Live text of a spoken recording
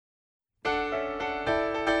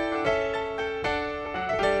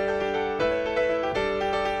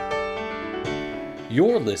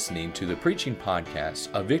You're listening to the preaching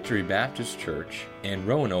podcast of Victory Baptist Church in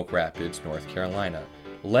Roanoke Rapids, North Carolina,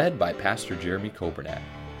 led by Pastor Jeremy Coburnett.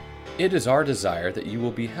 It is our desire that you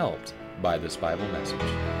will be helped by this Bible message.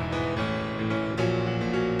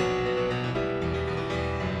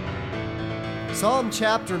 Psalm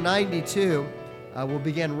chapter 92, we'll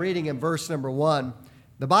begin reading in verse number 1.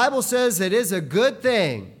 The Bible says it is a good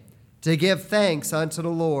thing to give thanks unto the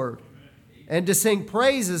Lord, and to sing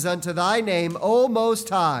praises unto thy name, O Most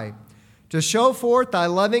High, to show forth thy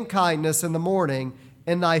loving kindness in the morning,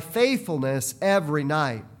 and thy faithfulness every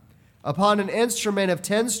night. Upon an instrument of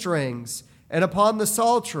 10 strings, and upon the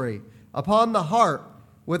psaltery, upon the harp,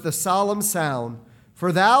 with a solemn sound.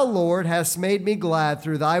 For thou, Lord, hast made me glad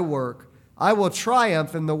through thy work. I will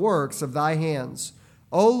triumph in the works of thy hands.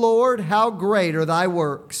 O Lord, how great are thy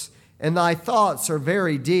works, and thy thoughts are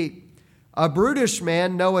very deep. A brutish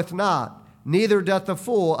man knoweth not, neither doth the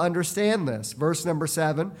fool understand this. Verse number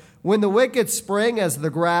 7, when the wicked spring as the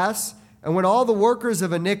grass, and when all the workers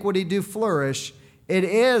of iniquity do flourish, it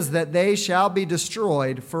is that they shall be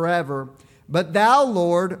destroyed forever. But thou,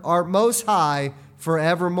 Lord, art most high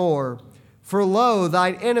forevermore. For lo,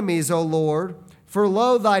 thine enemies, O Lord, for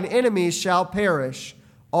lo, thine enemies shall perish.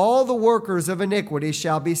 All the workers of iniquity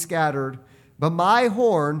shall be scattered. But my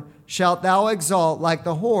horn shalt thou exalt like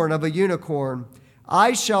the horn of a unicorn.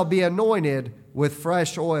 I shall be anointed with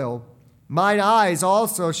fresh oil. Mine eyes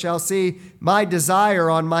also shall see my desire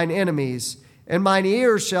on mine enemies, and mine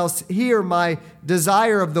ears shall hear my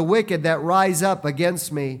desire of the wicked that rise up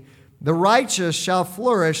against me. The righteous shall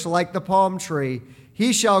flourish like the palm tree.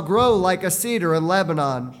 He shall grow like a cedar in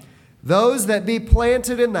Lebanon. Those that be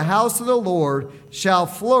planted in the house of the Lord shall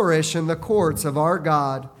flourish in the courts of our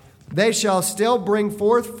God. They shall still bring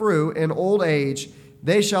forth fruit in old age.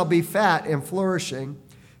 They shall be fat and flourishing.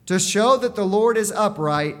 To show that the Lord is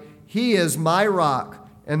upright, he is my rock,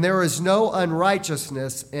 and there is no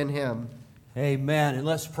unrighteousness in him. Amen. And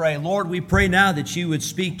let's pray. Lord, we pray now that you would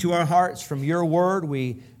speak to our hearts from your word.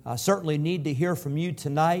 We certainly need to hear from you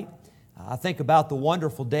tonight. I think about the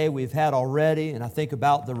wonderful day we've had already, and I think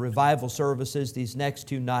about the revival services these next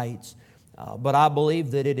 2 nights. But I believe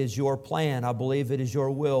that it is your plan. I believe it is your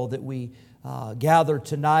will that we gather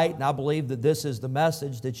tonight, and I believe that this is the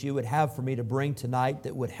message that you would have for me to bring tonight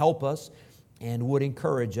that would help us and would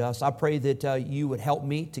encourage us. I pray that you would help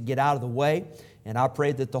me to get out of the way, and I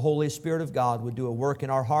pray that the Holy Spirit of God would do a work in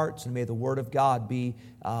our hearts, and may the Word of God be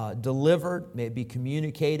delivered, may it be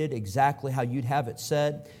communicated exactly how you'd have it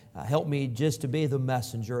said. Help me just to be the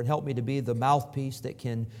messenger, and help me to be the mouthpiece that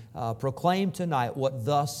can proclaim tonight what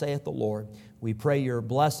thus saith the Lord. We pray your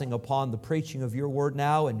blessing upon the preaching of your word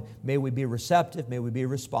now, and may we be receptive, may we be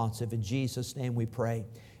responsive. In Jesus' name we pray.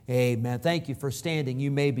 Amen. Thank you for standing.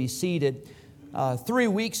 You may be seated. 3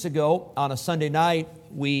 weeks ago on a Sunday night,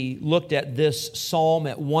 we looked at this psalm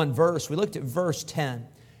at one verse. We looked at verse 10,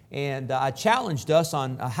 and I challenged us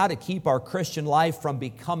on how to keep our Christian life from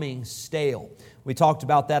becoming stale. We talked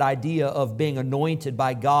about that idea of being anointed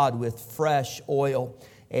by God with fresh oil,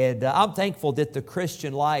 and I'm thankful that the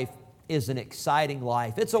Christian life is an exciting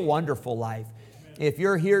life. It's a wonderful life. If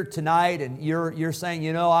you're here tonight and you're saying,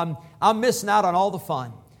 you know, I'm missing out on all the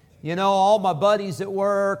fun. You know, all my buddies at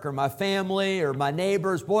work or my family or my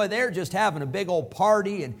neighbors, boy, they're just having a big old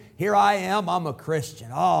party, and here I am, I'm a Christian.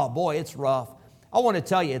 Oh, boy, it's rough. I want to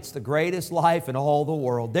tell you, it's the greatest life in all the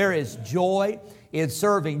world. There is joy in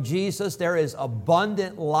serving Jesus. There is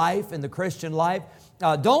abundant life in the Christian life.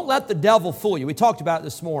 Don't let the devil fool you. We talked about it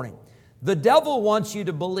this morning. The devil wants you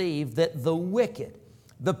to believe that the wicked,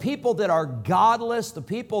 the people that are godless, the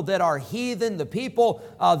people that are heathen, the people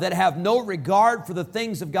that have no regard for the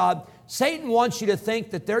things of God, Satan wants you to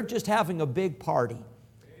think that they're just having a big party. Amen.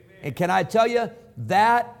 And can I tell you,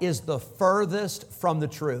 that is the furthest from the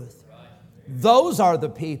truth. Right. Those are the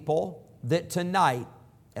people that tonight,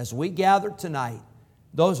 as we gather tonight,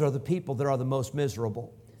 those are the people that are the most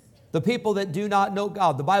miserable. The people that do not know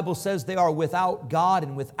God. The Bible says they are without God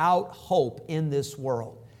and without hope in this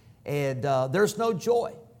world. And there's no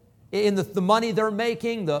joy in the money they're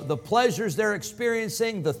making, the pleasures they're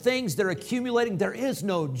experiencing, the things they're accumulating. There is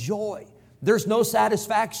no joy. There's no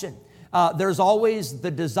satisfaction. There's always the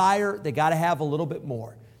desire, they got to have a little bit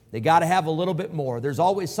more. They got to have a little bit more. There's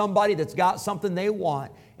always somebody that's got something they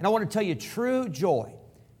want. And I want to tell you, true joy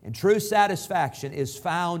and true satisfaction is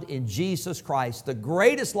found in Jesus Christ. The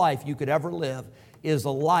greatest life you could ever live is a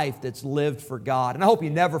life that's lived for God. And I hope you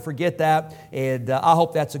never forget that. And I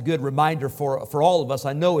hope that's a good reminder for all of us.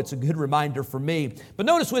 I know it's a good reminder for me. But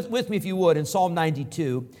notice with me, if you would, in Psalm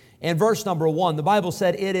 92 and verse number 1, the Bible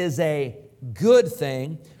said, it is a good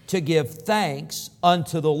thing to give thanks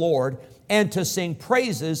unto the Lord and to sing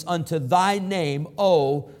praises unto thy name,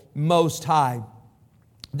 O Most High.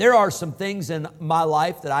 There are some things in my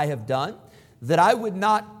life that I have done that I would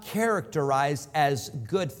not characterize as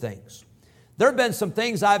good things. There have been some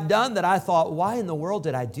things I've done that I thought, why in the world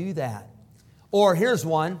did I do that? Or here's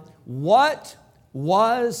one, what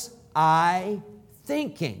was I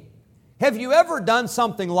thinking? Have you ever done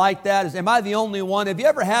something like that? Am I the only one? Have you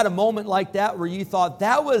ever had a moment like that where you thought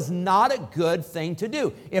that was not a good thing to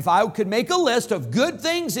do? If I could make a list of good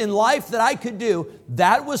things in life that I could do,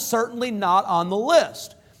 that was certainly not on the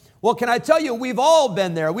list. Well, can I tell you, we've all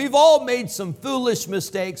been there. We've all made some foolish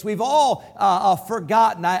mistakes. We've all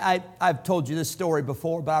forgotten. I've told you this story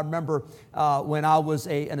before, but I remember when I was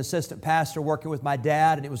an assistant pastor working with my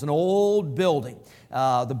dad, and it was an old building.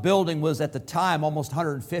 The building was at the time almost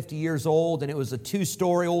 150 years old, and it was a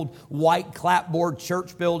 2-story old white clapboard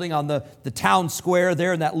church building on the town square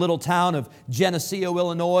there in that little town of Geneseo,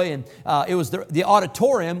 Illinois. And it was the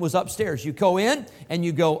auditorium was upstairs. You go in and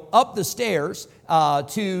you go up the stairs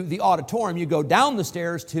to the auditorium. You go down the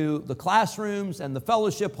stairs to the classrooms and the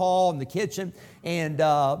fellowship hall and the kitchen. And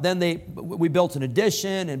then we built an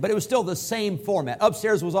addition, but it was still the same format.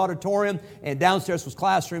 Upstairs was auditorium, and downstairs was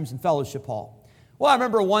classrooms and fellowship hall. Well, I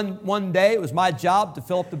remember one day it was my job to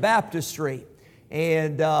fill up the baptistry.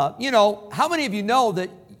 And, how many of you know that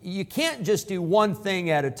you can't just do one thing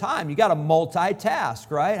at a time? You got to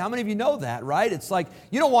multitask, right? How many of you know that, right? It's like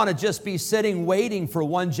you don't want to just be sitting waiting for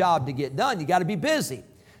one job to get done. You got to be busy.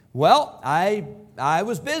 Well, I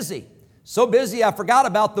was busy. So busy, I forgot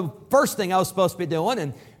about the first thing I was supposed to be doing,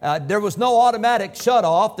 and there was no automatic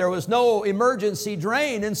shut-off. There was no emergency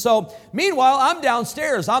drain. And so, meanwhile, I'm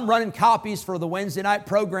downstairs. I'm running copies for the Wednesday night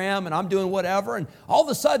program, and I'm doing whatever, and all of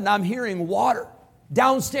a sudden, I'm hearing water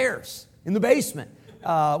downstairs in the basement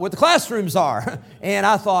where the classrooms are. And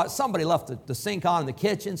I thought, somebody left the sink on in the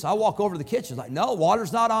kitchen, so I walk over to the kitchen. Like, no,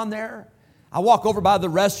 water's not on there. I walk over by the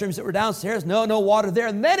restrooms that were downstairs. No water there.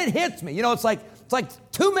 And then it hits me. It's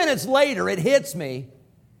like 2 minutes later, it hits me.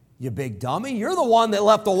 You big dummy, you're the one that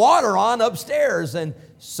left the water on upstairs. And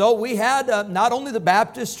so we had not only the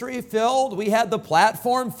baptistry filled, we had the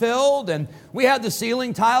platform filled, and we had the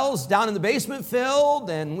ceiling tiles down in the basement filled,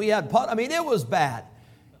 and we had it was bad.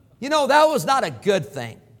 That was not a good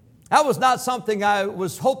thing. That was not something I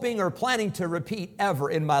was hoping or planning to repeat ever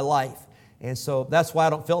in my life. And so that's why I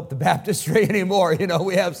don't fill up the baptistry anymore.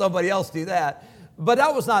 We have somebody else do that. But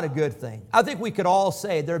that was not a good thing. I think we could all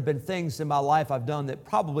say there have been things in my life I've done that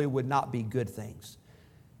probably would not be good things.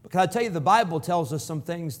 But can I tell you, the Bible tells us some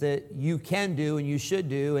things that you can do and you should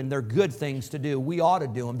do, and they're good things to do. We ought to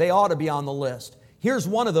do them. They ought to be on the list. Here's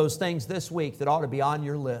one of those things this week that ought to be on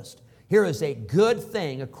your list. Here is a good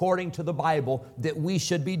thing, according to the Bible, that we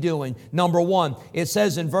should be doing. Number one, it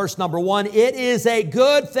says in verse number 1, it is a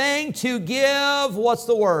good thing to give, what's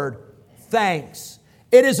the word? Thanks.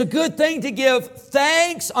 It is a good thing to give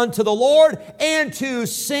thanks unto the Lord and to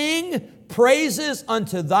sing praises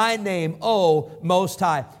unto thy name, O Most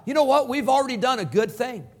High. You know what? We've already done a good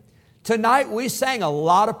thing. Tonight we sang a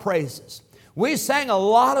lot of praises. We sang a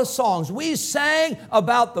lot of songs. We sang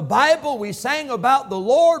about the Bible. We sang about the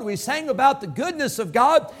Lord. We sang about the goodness of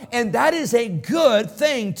God. And that is a good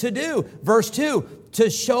thing to do. Verse 2, to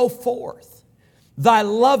show forth thy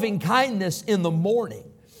loving kindness in the morning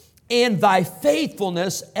and thy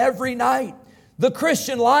faithfulness every night. The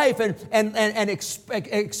Christian life and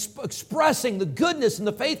expressing the goodness and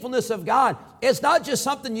the faithfulness of God, it's not just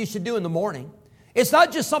something you should do in the morning. It's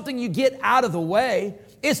not just something you get out of the way.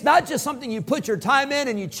 It's not just something you put your time in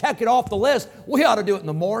and you check it off the list. We ought to do it in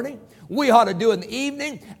the morning. We ought to do it in the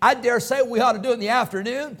evening. I dare say we ought to do it in the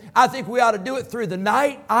afternoon. I think we ought to do it through the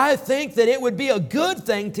night. I think that it would be a good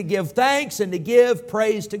thing to give thanks and to give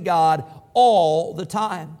praise to God all the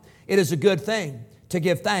time. It is a good thing to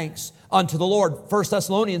give thanks unto the Lord. 1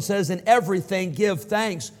 Thessalonians says, in everything give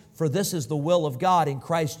thanks, for this is the will of God in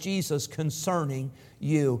Christ Jesus concerning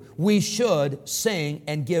you. We should sing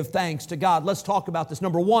and give thanks to God. Let's talk about this.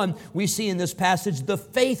 Number one, we see in this passage the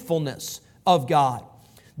faithfulness of God.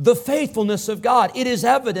 The faithfulness of God. It is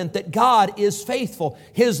evident that God is faithful.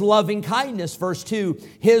 His loving kindness, verse 2,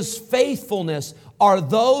 His faithfulness are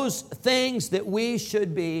those things that we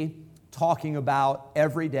should be talking about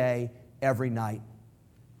every day, every night.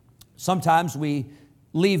 Sometimes we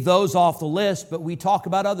leave those off the list, but we talk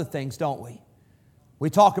about other things, don't we? We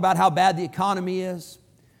talk about how bad the economy is.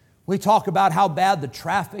 We talk about how bad the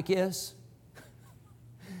traffic is.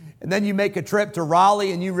 And then you make a trip to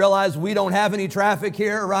Raleigh and you realize we don't have any traffic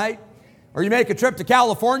here, right? Or you make a trip to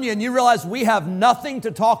California and you realize we have nothing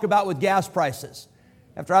to talk about with gas prices.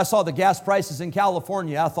 After I saw the gas prices in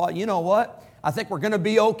California, I thought, you know what? I think we're going to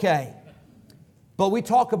be okay. But we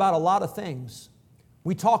talk about a lot of things.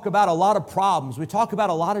 We talk about a lot of problems. We talk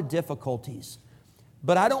about a lot of difficulties.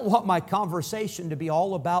 But I don't want my conversation to be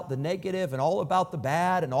all about the negative and all about the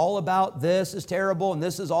bad and all about this is terrible and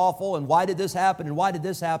this is awful and why did this happen and why did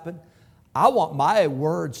this happen. I want my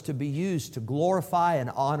words to be used to glorify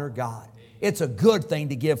and honor God. It's a good thing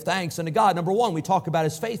to give thanks unto God. Number one, we talk about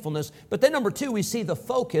His faithfulness. But then number two, we see the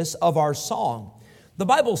focus of our song. The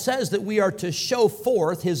Bible says that we are to show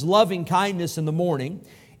forth His loving kindness in the morning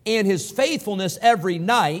and His faithfulness every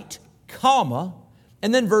night, comma.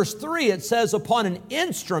 And then verse 3, it says, upon an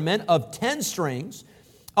instrument of 10 strings,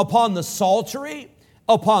 upon the psaltery,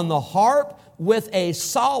 upon the harp, with a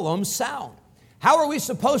solemn sound. How are we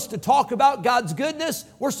supposed to talk about God's goodness?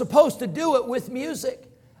 We're supposed to do it with music.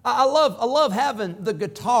 I love having the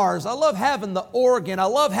guitars. I love having the organ. I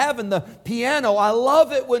love having the piano. I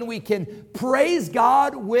love it when we can praise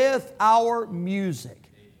God with our music.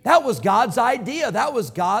 That was God's idea. That was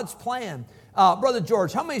God's plan. Brother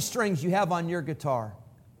George, how many strings you have on your guitar?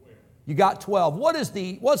 You got 12. What's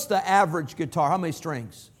the average guitar? How many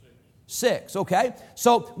strings? 6, okay.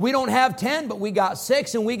 So we don't have 10, but we got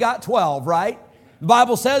 6 and we got 12, right? The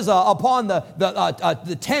Bible says upon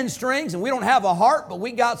the 10 strings, and we don't have a harp, but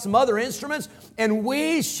we got some other instruments, and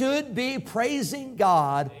we should be praising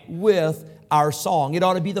God with our song. It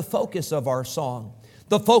ought to be the focus of our song.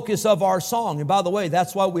 The focus of our song. And by the way,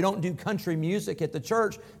 that's why we don't do country music at the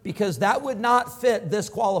church, because that would not fit this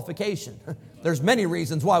qualification. There's many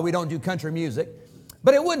reasons why we don't do country music,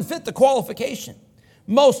 but it wouldn't fit the qualification.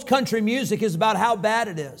 Most country music is about how bad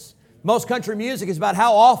it is. Most country music is about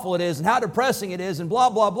how awful it is and how depressing it is and blah,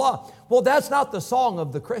 blah, blah. Well, that's not the song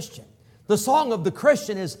of the Christian. The song of the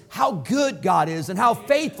Christian is how good God is and how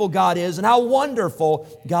faithful God is and how wonderful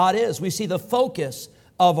God is. We see the focus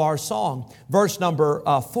of our song. Verse number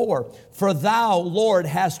 4, for thou, Lord,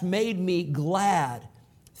 hast made me glad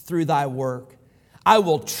through thy work. I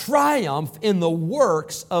will triumph in the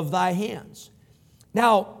works of thy hands.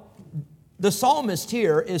 Now, the psalmist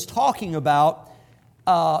here is talking about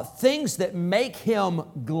things that make him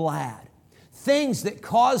glad, things that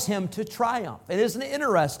cause him to triumph. And isn't it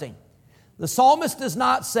interesting? The psalmist does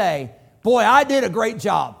not say, boy, I did a great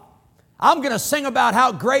job. I'm going to sing about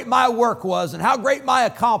how great my work was and how great my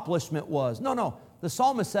accomplishment was. No. The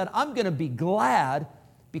psalmist said, I'm going to be glad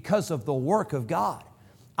because of the work of God.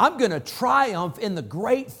 I'm going to triumph in the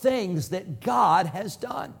great things that God has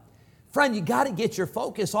done. Friend, you got to get your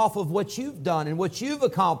focus off of what you've done and what you've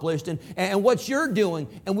accomplished and what you're doing.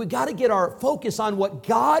 And we've got to get our focus on what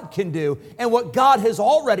God can do and what God has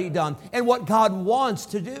already done and what God wants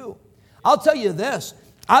to do. I'll tell you this,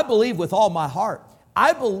 I believe with all my heart,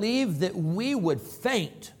 I believe that we would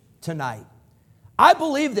faint tonight. I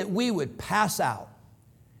believe that we would pass out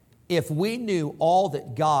if we knew all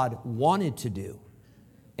that God wanted to do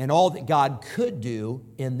and all that God could do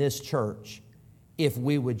in this church, if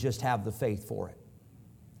we would just have the faith for it.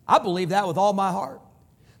 I believe that with all my heart.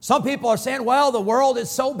 Some people are saying, well, the world is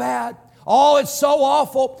so bad. Oh, it's so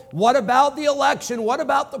awful. What about the election? What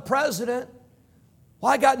about the president?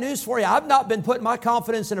 Well, I got news for you. I've not been putting my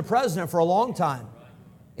confidence in a president for a long time.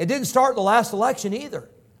 It didn't start the last election either.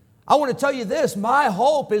 I want to tell you this, my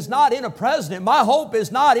hope is not in a president. My hope is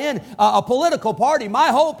not in a political party.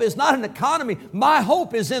 My hope is not in an economy. My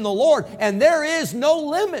hope is in the Lord. And there is no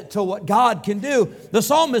limit to what God can do. The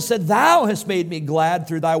psalmist said, thou hast made me glad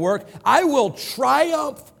through thy work. I will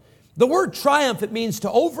triumph. The word triumph, it means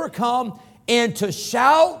to overcome and to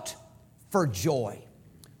shout for joy.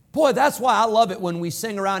 Boy, that's why I love it when we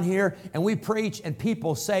sing around here and we preach and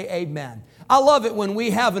people say amen. I love it when we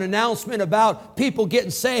have an announcement about people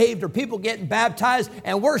getting saved or people getting baptized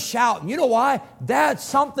and we're shouting. You know why? That's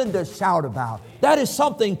something to shout about. That is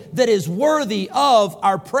something that is worthy of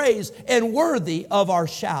our praise and worthy of our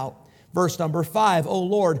shout. Verse number 5, O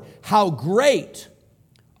Lord, how great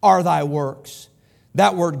are thy works.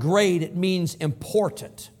 That word great, it means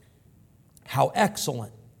important. How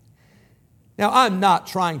excellent. Now, I'm not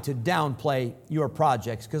trying to downplay your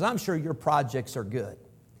projects because I'm sure your projects are good.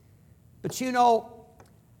 But you know,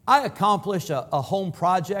 I accomplished a home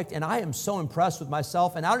project and I am so impressed with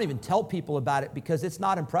myself, and I don't even tell people about it because it's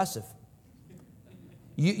not impressive.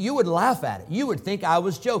 You would laugh at it. You would think I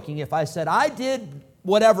was joking if I said I did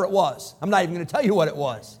whatever it was. I'm not even going to tell you what it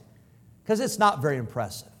was because it's not very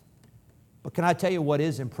impressive. But can I tell you what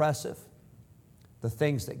is impressive? The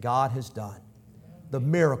things that God has done. The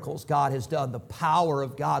miracles God has done, the power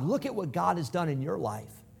of God. Look at what God has done in your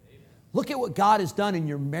life. Look at what God has done in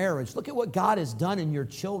your marriage. Look at what God has done in your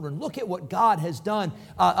children. Look at what God has done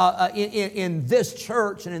in this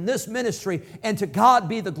church and in this ministry. And to God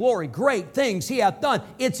be the glory. Great things He hath done.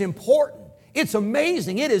 It's important. It's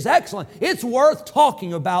amazing. It is excellent. It's worth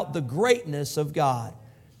talking about the greatness of God.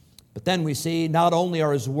 But then we see not only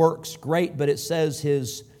are His works great, but it says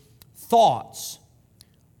His thoughts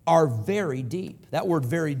are very deep. That word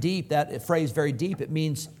very deep, that phrase very deep, it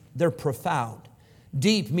means they're profound.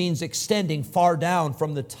 Deep means extending far down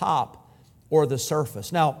from the top or the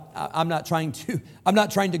surface. Now, I'm not trying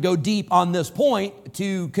to go deep on this point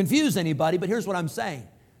to confuse anybody, but here's what I'm saying.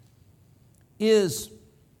 Is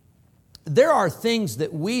there are things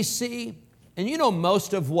that we see, and you know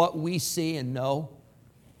most of what we see and know,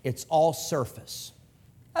 it's all surface.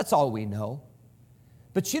 That's all we know.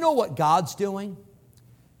 But you know what God's doing?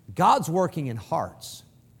 God's working in hearts.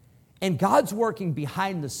 And God's working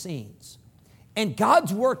behind the scenes. And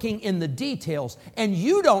God's working in the details. And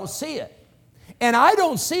you don't see it. And I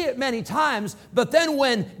don't see it many times. But then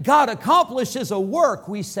when God accomplishes a work,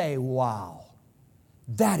 we say, wow,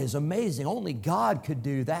 that is amazing. Only God could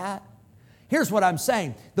do that. Here's what I'm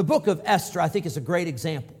saying. The book of Esther, I think, is a great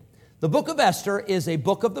example. The book of Esther is a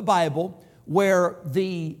book of the Bible where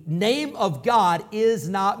the name of God is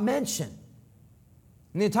not mentioned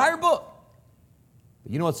in the entire book.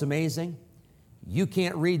 But you know what's amazing? You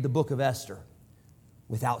can't read the book of Esther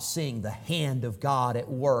without seeing the hand of God at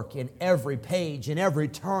work in every page, in every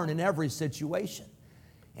turn, in every situation.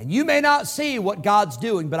 And you may not see what God's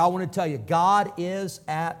doing, but I want to tell you, God is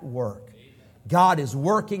at work. God is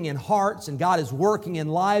working in hearts and God is working in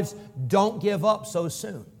lives. Don't give up so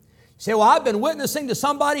soon. You say, well, I've been witnessing to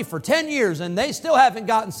somebody for 10 years and they still haven't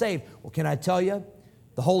gotten saved. Well, can I tell you,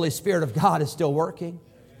 the Holy Spirit of God is still working.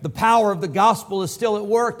 The power of the gospel is still at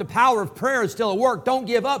work. The power of prayer is still at work. Don't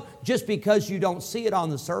give up just because you don't see it on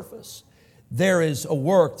the surface. There is a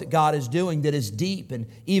work that God is doing that is deep and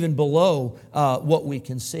even below what we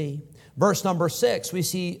can see. Verse number 6, we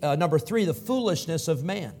see number 3, the foolishness of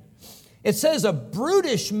man. It says, a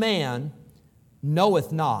brutish man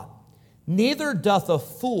knoweth not, neither doth a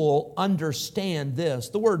fool understand this.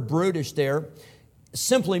 The word brutish there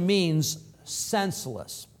simply means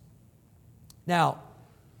senseless. Now,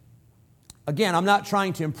 again, I'm not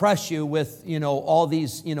trying to impress you with, all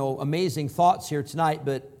these, amazing thoughts here tonight,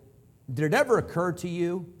 but did it ever occur to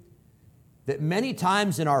you that many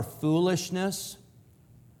times in our foolishness,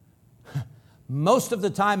 most of the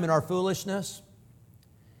time in our foolishness,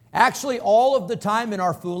 actually all of the time in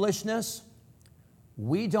our foolishness,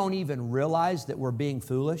 we don't even realize that we're being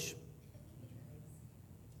foolish?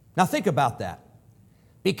 Now think about that.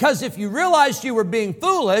 Because if you realized you were being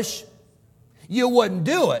foolish, you wouldn't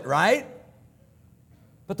do it, right?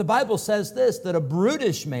 But the Bible says this, that a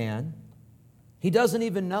brutish man, he doesn't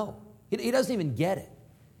even know. He doesn't even get it.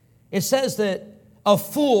 It says that a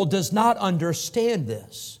fool does not understand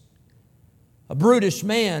this. A brutish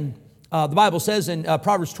man, the Bible says in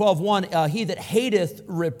Proverbs 12:1, he that hateth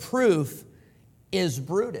reproof is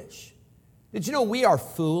brutish. Did you know we are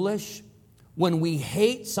foolish when we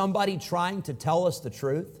hate somebody trying to tell us the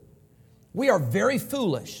truth? We are very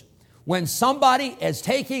foolish when somebody is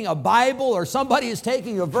taking a Bible or somebody is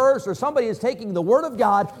taking a verse or somebody is taking the Word of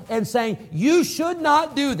God and saying, you should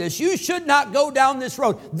not do this. You should not go down this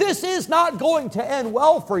road. This is not going to end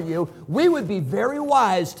well for you. We would be very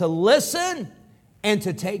wise to listen and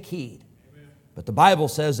to take heed. Amen. But the Bible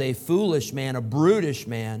says a foolish man, a brutish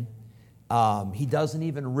man, he doesn't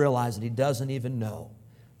even realize it. He doesn't even know.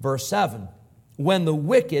 Verse 7, when the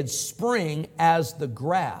wicked spring as the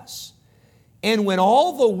grass, and when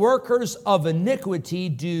all the workers of iniquity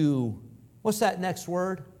do, what's that next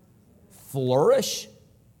word? Flourish?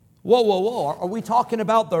 Whoa. Are we talking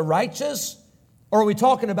about the righteous or are we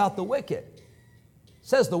talking about the wicked? It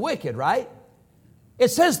says the wicked, right? It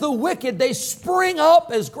says the wicked, they spring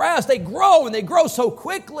up as grass. They grow and they grow so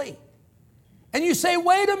quickly. And you say,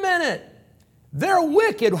 wait a minute. They're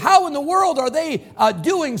wicked. How in the world are they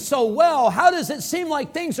doing so well? How does it seem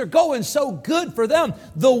like things are going so good for them?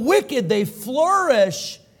 The wicked, they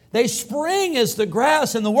flourish. They spring as the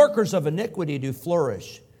grass, and the workers of iniquity do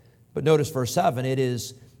flourish. But notice verse 7, it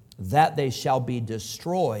is that they shall be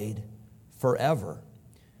destroyed forever.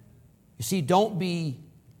 You see, don't be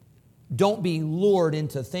lured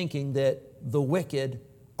into thinking that the wicked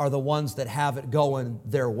are the ones that have it going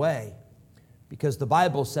their way. Because the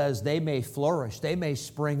Bible says they may flourish, they may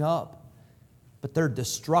spring up, but their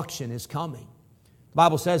destruction is coming. The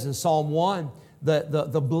Bible says in Psalm 1,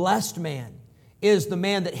 the blessed man is the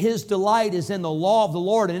man that his delight is in the law of the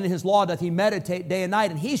Lord, and in his law doth he meditate day and night,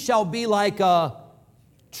 and he shall be like a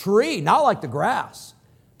tree, not like the grass.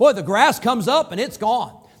 Boy, the grass comes up and it's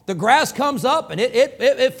gone. The grass comes up and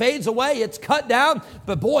it fades away, it's cut down,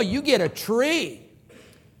 but boy, you get a tree.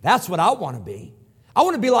 That's what I want to be. I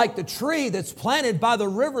want to be like the tree that's planted by the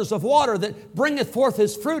rivers of water that bringeth forth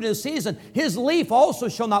his fruit in his season. His leaf also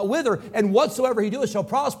shall not wither, and whatsoever he doeth shall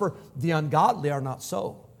prosper. The ungodly are not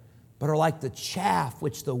so, but are like the chaff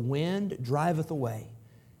which the wind driveth away.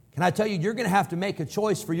 Can I tell you, you're going to have to make a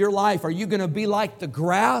choice for your life. Are you going to be like the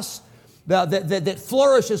grass that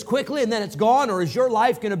flourishes quickly and then it's gone? Or is your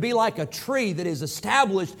life going to be like a tree that is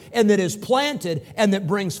established and that is planted and that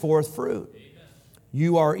brings forth fruit?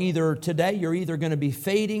 You're either going to be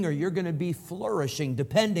fading or you're going to be flourishing,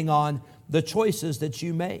 depending on the choices that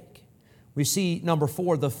you make. We see, number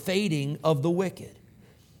 4, the fading of the wicked.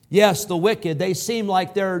 Yes, the wicked, they seem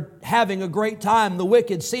like they're having a great time. The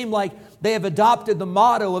wicked seem like they have adopted the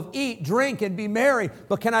motto of eat, drink, and be merry.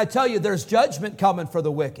 But can I tell you, there's judgment coming for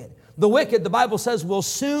the wicked. The wicked, the Bible says, will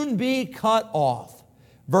soon be cut off.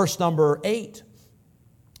 Verse number 8.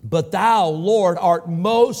 But thou, Lord, art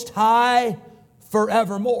most high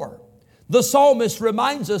forevermore. The psalmist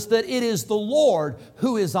reminds us that it is the Lord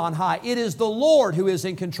who is on high. It is the Lord who is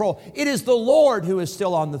in control. It is the Lord who is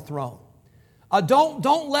still on the throne.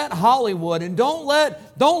 Don't let Hollywood and don't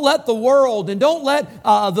let the world and don't let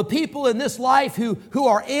the people in this life who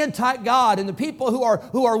are anti-God and the people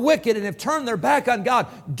who are wicked and have turned their back on God,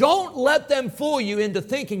 don't let them fool you into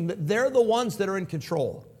thinking that they're the ones that are in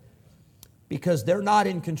control. Because they're not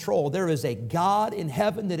in control. There is a God in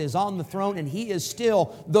heaven that is on the throne, and He is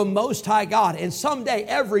still the Most High God. And someday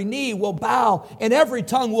every knee will bow and every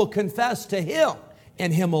tongue will confess to Him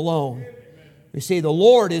and Him alone. You see, the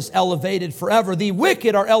Lord is elevated forever. The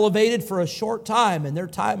wicked are elevated for a short time, and their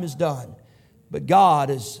time is done. But God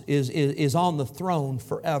is on the throne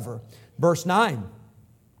forever. Verse 9,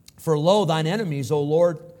 For lo, thine enemies, O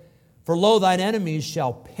Lord, for lo, thine enemies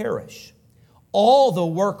shall perish. All the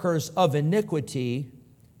workers of iniquity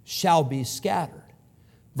shall be scattered.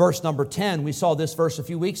 Verse number 10, we saw this verse a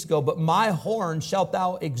few weeks ago. But my horn shalt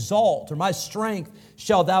thou exalt, or my strength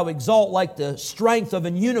shalt thou exalt like the strength of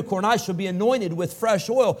an unicorn. I shall be anointed with fresh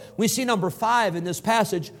oil. We see number 5 in this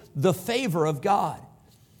passage, the favor of God.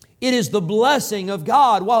 It is the blessing of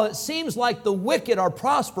God. While it seems like the wicked are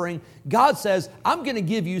prospering, God says, I'm going to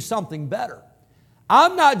give you something better.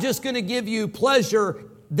 I'm not just going to give you pleasure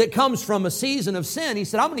that comes from a season of sin. He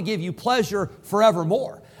said, I'm going to give you pleasure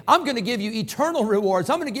forevermore. I'm going to give you eternal rewards.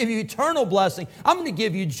 I'm going to give you eternal blessing. I'm going to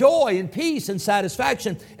give you joy and peace and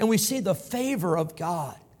satisfaction. And we see the favor of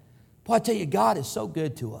God. Boy, I tell you, God is so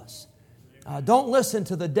good to us. Don't listen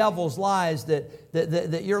to the devil's lies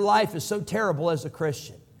that your life is so terrible as a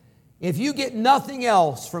Christian. If you get nothing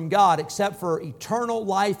else from God except for eternal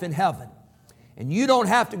life in heaven, and you don't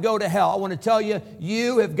have to go to hell, I want to tell you,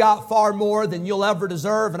 you have got far more than you'll ever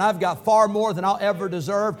deserve, and I've got far more than I'll ever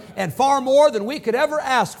deserve, and far more than we could ever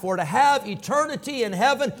ask for to have eternity in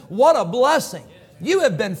heaven. What a blessing. You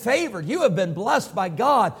have been favored. You have been blessed by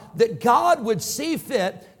God, that God would see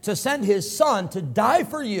fit to send His Son to die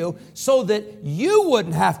for you so that you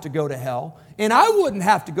wouldn't have to go to hell, and I wouldn't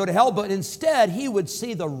have to go to hell, but instead He would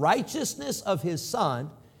see the righteousness of His Son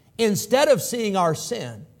instead of seeing our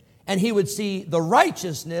sin. And He would see the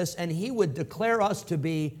righteousness, and He would declare us to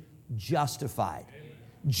be justified.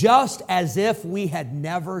 Just as if we had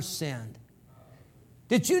never sinned.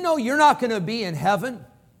 Did you know you're not going to be in heaven?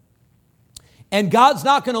 And God's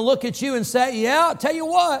not going to look at you and say, yeah, I'll tell you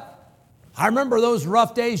what. I remember those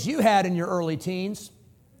rough days you had in your early teens.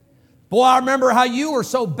 Boy, I remember how you were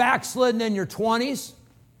so backslidden in your 20s.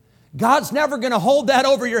 God's never going to hold that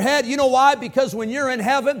over your head. You know why? Because when you're in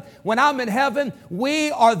heaven, when I'm in heaven,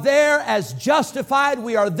 we are there as justified.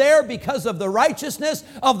 We are there because of the righteousness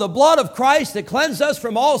of the blood of Christ that cleansed us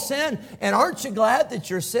from all sin. And aren't you glad that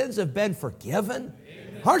your sins have been forgiven?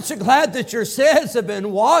 Amen. Aren't you glad that your sins have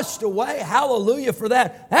been washed away? Hallelujah for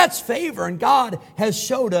that. That's favor, and God has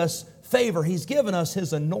showed us favor. He's given us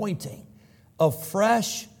His anointing of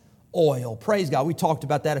fresh oil. Praise God. We talked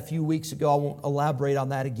about that a few weeks ago. I won't elaborate on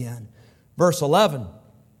that again. Verse 11,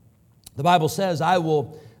 the Bible says,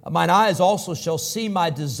 mine eyes also shall see my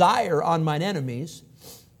desire on mine enemies,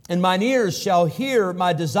 and mine ears shall hear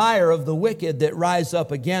my desire of the wicked that rise up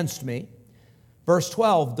against me. Verse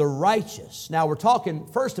 12, the righteous. Now we're talking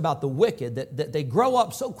first about the wicked, that they grow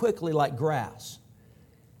up so quickly like grass.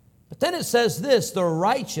 But then it says this, the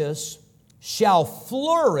righteous shall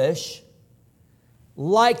flourish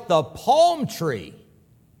like the palm tree.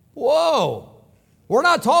 Whoa. We're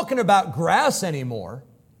not talking about grass anymore.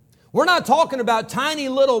 We're not talking about tiny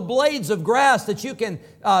little blades of grass that you can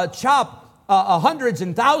chop hundreds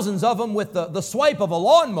and thousands of them with the swipe of a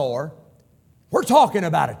lawnmower. We're talking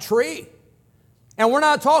about a tree. And we're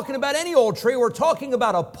not talking about any old tree. We're talking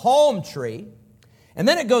about a palm tree. And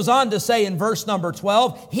then it goes on to say in verse number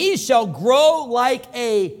 12, he shall grow like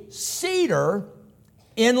a cedar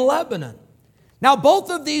in Lebanon. Now, both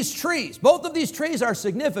of these trees are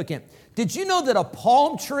significant. Did you know that a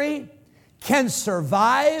palm tree can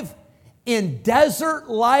survive in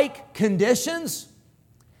desert-like conditions?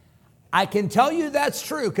 I can tell you that's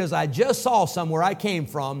true because I just saw some where I came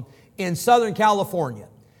from in Southern California.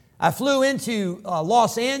 I flew into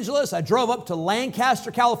Los Angeles. I drove up to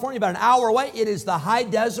Lancaster, California, about an hour away. It is the high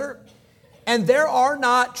desert, and there are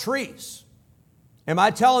not trees. Am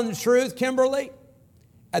I telling the truth, Kimberly?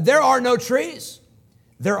 There are no trees.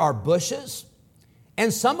 There are bushes,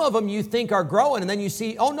 and some of them you think are growing, and then you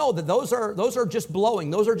see, oh no, those are just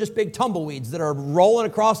blowing. Those are just big tumbleweeds that are rolling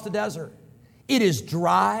across the desert. It is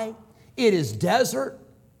dry. It is desert.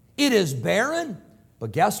 It is barren.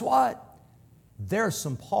 But guess what? There's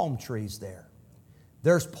some palm trees there.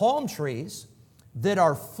 There's palm trees that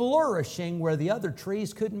are flourishing where the other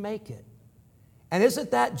trees couldn't make it. And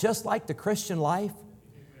isn't that just like the Christian life?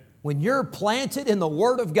 When you're planted in the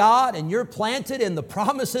Word of God and you're planted in the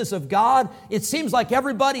promises of God, it seems like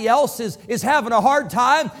everybody else is having a hard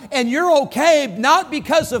time, and you're okay, not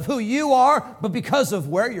because of who you are, but because of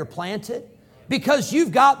where you're planted. Because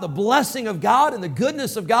you've got the blessing of God and the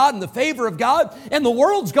goodness of God and the favor of God, and the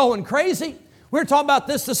world's going crazy. We were talking about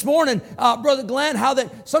this morning, Brother Glenn, how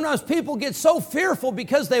that sometimes people get so fearful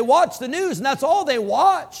because they watch the news and that's all they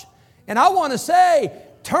watch. And I want to say,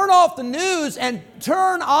 turn off the news and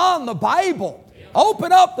turn on the Bible.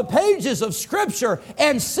 Open up the pages of Scripture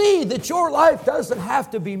and see that your life doesn't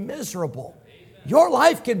have to be miserable. Your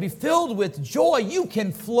life can be filled with joy. You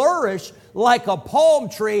can flourish like a palm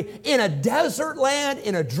tree in a desert land,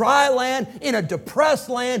 in a dry land, in a depressed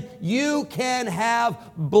land. You can have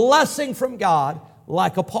blessing from God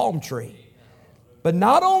like a palm tree. But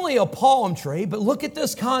not only a palm tree, but look at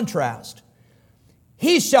this contrast.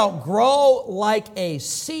 He shall grow like a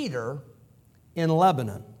cedar in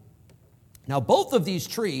Lebanon. Now, both of these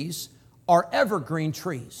trees are evergreen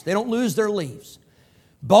trees. They don't lose their leaves.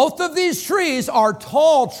 Both of these trees are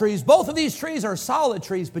tall trees. Both of these trees are solid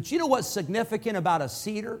trees. But you know what's significant about a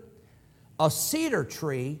cedar? A cedar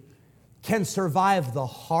tree can survive the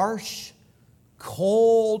harsh,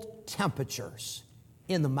 cold temperatures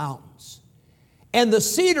in the mountains. And the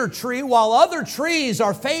cedar tree, while other trees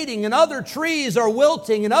are fading and other trees are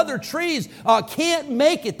wilting and other trees can't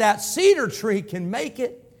make it, that cedar tree can make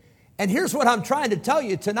it. And here's what I'm trying to tell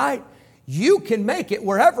you tonight. You can make it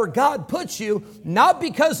wherever God puts you, not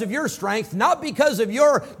because of your strength, not because of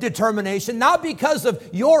your determination, not because of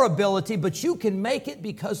your ability, but you can make it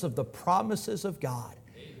because of the promises of God.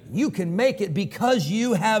 You can make it because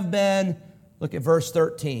you have been, look at verse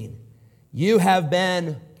 13, you have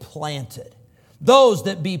been planted. Those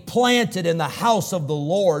that be planted in the house of the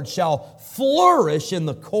Lord shall flourish in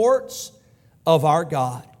the courts of our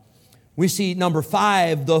God. We see number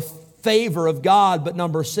 5, the favor of God, but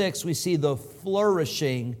number 6, we see the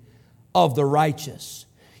flourishing of the righteous.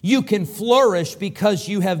 You can flourish because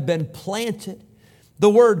you have been planted. The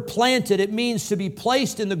word planted, it means to be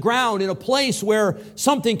placed in the ground in a place where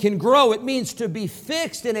something can grow. It means to be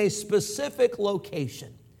fixed in a specific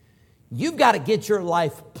location. You've got to get your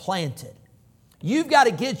life planted. You've got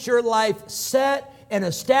to get your life set and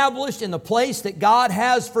established in the place that God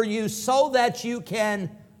has for you so that you can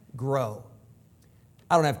grow.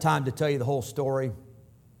 I don't have time to tell you the whole story.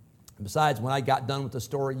 Besides, when I got done with the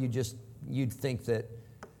story, you'd think that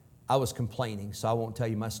I was complaining, so I won't tell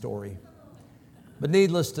you my story. But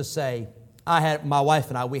needless to say, my wife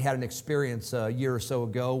and I, we had an experience a year or so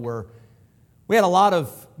ago where we had a lot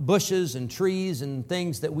of bushes and trees and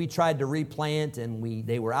things that we tried to replant, and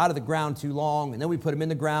they were out of the ground too long, and then we put them in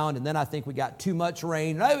the ground, and then I think we got too much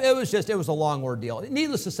rain. It was a long ordeal.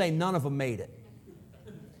 Needless to say, none of them made it.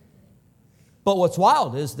 But what's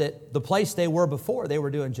wild is that the place they were before, they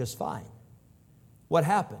were doing just fine. What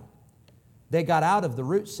happened? They got out of the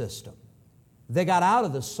root system. They got out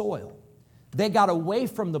of the soil. They got away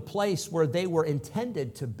from the place where they were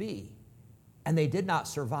intended to be, and they did not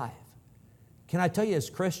survive. Can I tell you, as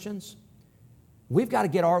Christians, we've got to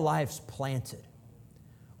get our lives planted.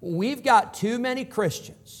 We've got too many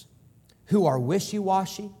Christians who are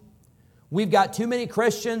wishy-washy. We've got too many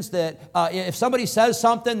Christians that if somebody says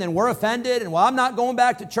something, then we're offended, and well, I'm not going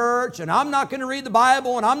back to church, and I'm not going to read the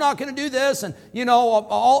Bible, and I'm not going to do this, and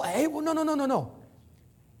no.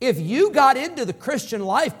 If you got into the Christian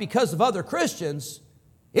life because of other Christians,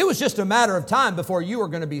 it was just a matter of time before you were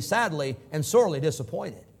going to be sadly and sorely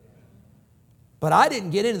disappointed. But I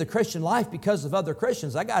didn't get into the Christian life because of other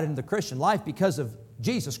Christians. I got into the Christian life because of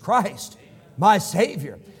Jesus Christ. my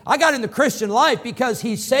Savior. I got in the Christian life because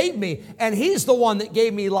He saved me, and He's the one that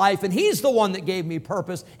gave me life, and He's the one that gave me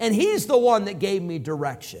purpose, and He's the one that gave me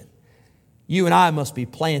direction. You and I must be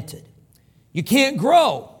planted. You can't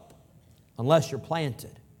grow unless you're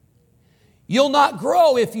planted. You'll not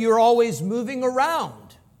grow if you're always moving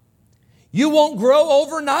around. You won't grow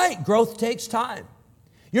overnight. Growth takes time.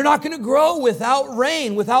 You're not going to grow without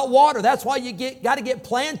rain, without water. That's why you got to get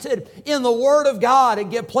planted in the Word of God and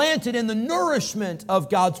get planted in the nourishment of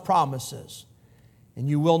God's promises. And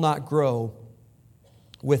you will not grow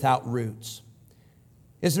without roots.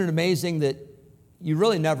 Isn't it amazing that you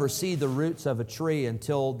really never see the roots of a tree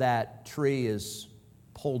until that tree is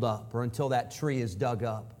pulled up or until that tree is dug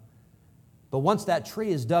up? But once that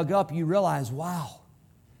tree is dug up, you realize, wow,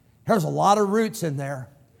 there's a lot of roots in there.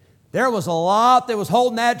 There was a lot that was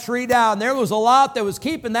holding that tree down. There was a lot that was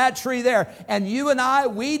keeping that tree there. And you and I,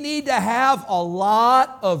 we need to have a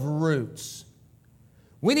lot of roots.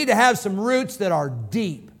 We need to have some roots that are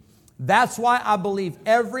deep. That's why I believe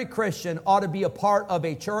every Christian ought to be a part of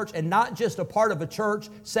a church, and not just a part of a church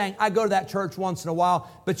saying, I go to that church once in a while,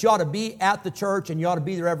 but you ought to be at the church and you ought to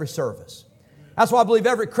be there every service. That's why I believe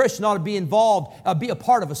every Christian ought to be involved, be a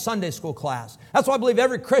part of a Sunday school class. That's why I believe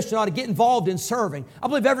every Christian ought to get involved in serving. I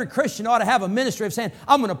believe every Christian ought to have a ministry of saying,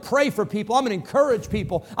 I'm going to pray for people, I'm going to encourage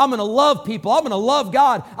people, I'm going to love people, I'm going to love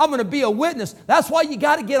God, I'm going to be a witness. That's why you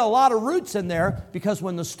got to get a lot of roots in there, because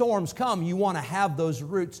when the storms come, you want to have those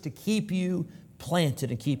roots to keep you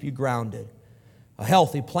planted and keep you grounded. A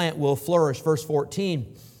healthy plant will flourish. Verse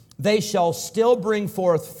 14, they shall still bring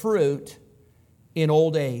forth fruit in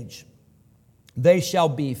old age. They shall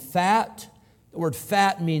be fat. The word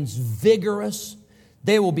fat means vigorous.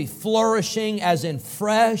 They will be flourishing, as in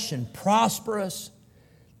fresh and prosperous.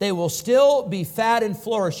 They will still be fat and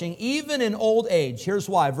flourishing, even in old age. Here's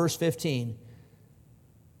why, verse 15.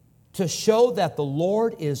 To show that the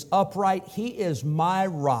Lord is upright, He is my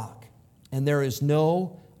rock, and there is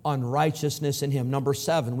no unrighteousness in Him. Number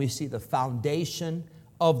 7, we see the foundation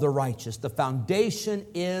of the righteous. The foundation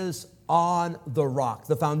is on the rock.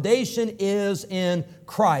 The foundation is in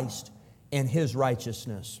Christ and His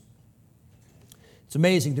righteousness. It's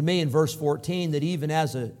amazing to me in verse 14 that even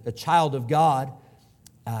as a child of God,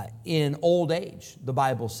 in old age, the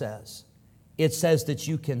Bible says, it says that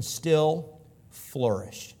you can still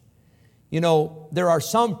flourish. You know, there are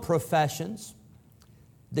some professions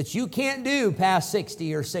that you can't do past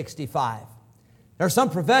 60 or 65. There are some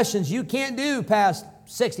professions you can't do past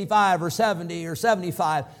 65 or 70 or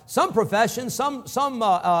 75. Some professions, some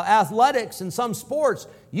athletics and some sports,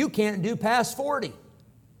 you can't do past 40.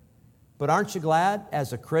 But aren't you glad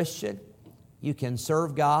as a Christian you can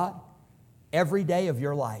serve God every day of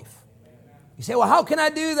your life? You say, well, how can I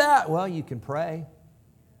do that? Well, you can pray.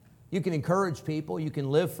 You can encourage people. You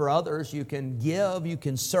can live for others. You can give. You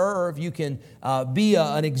can serve. You can be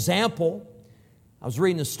an example. I was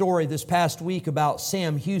reading a story this past week about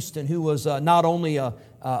Sam Houston, who was not only a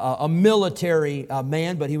military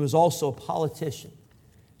man, but he was also a politician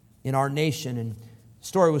in our nation. And the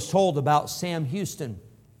story was told about Sam Houston.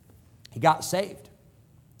 He got saved.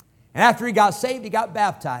 And after he got saved, he got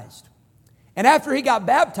baptized. And after he got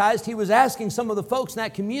baptized, he was asking some of the folks in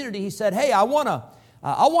that community, he said, hey, I want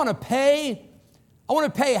to pay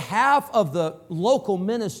half of the local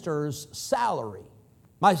minister's salary.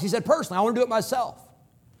 He said, personally, I want to do it myself.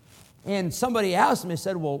 And somebody asked him, he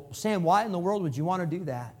said, well, Sam, why in the world would you want to do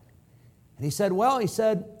that? And he said,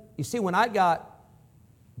 you see, when I got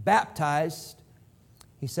baptized,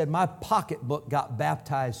 he said, my pocketbook got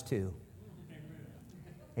baptized too.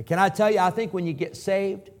 And can I tell you, I think when you get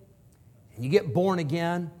saved and you get born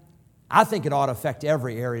again, I think it ought to affect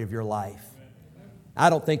every area of your life.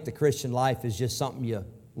 I don't think the Christian life is just something you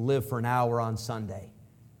live for an hour on Sunday.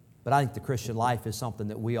 But I think the Christian life is something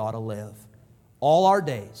that we ought to live all our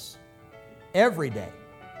days, every day,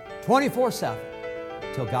 24/7,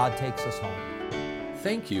 till God takes us home.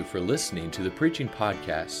 Thank you for listening to the preaching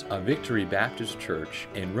podcast of Victory Baptist Church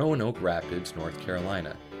in Roanoke Rapids, North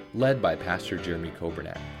Carolina, led by Pastor Jeremy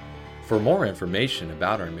Coburnack. For more information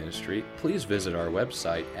about our ministry, please visit our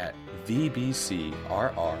website at vbcrr.org.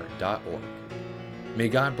 May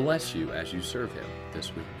God bless you as you serve Him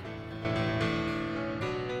this week.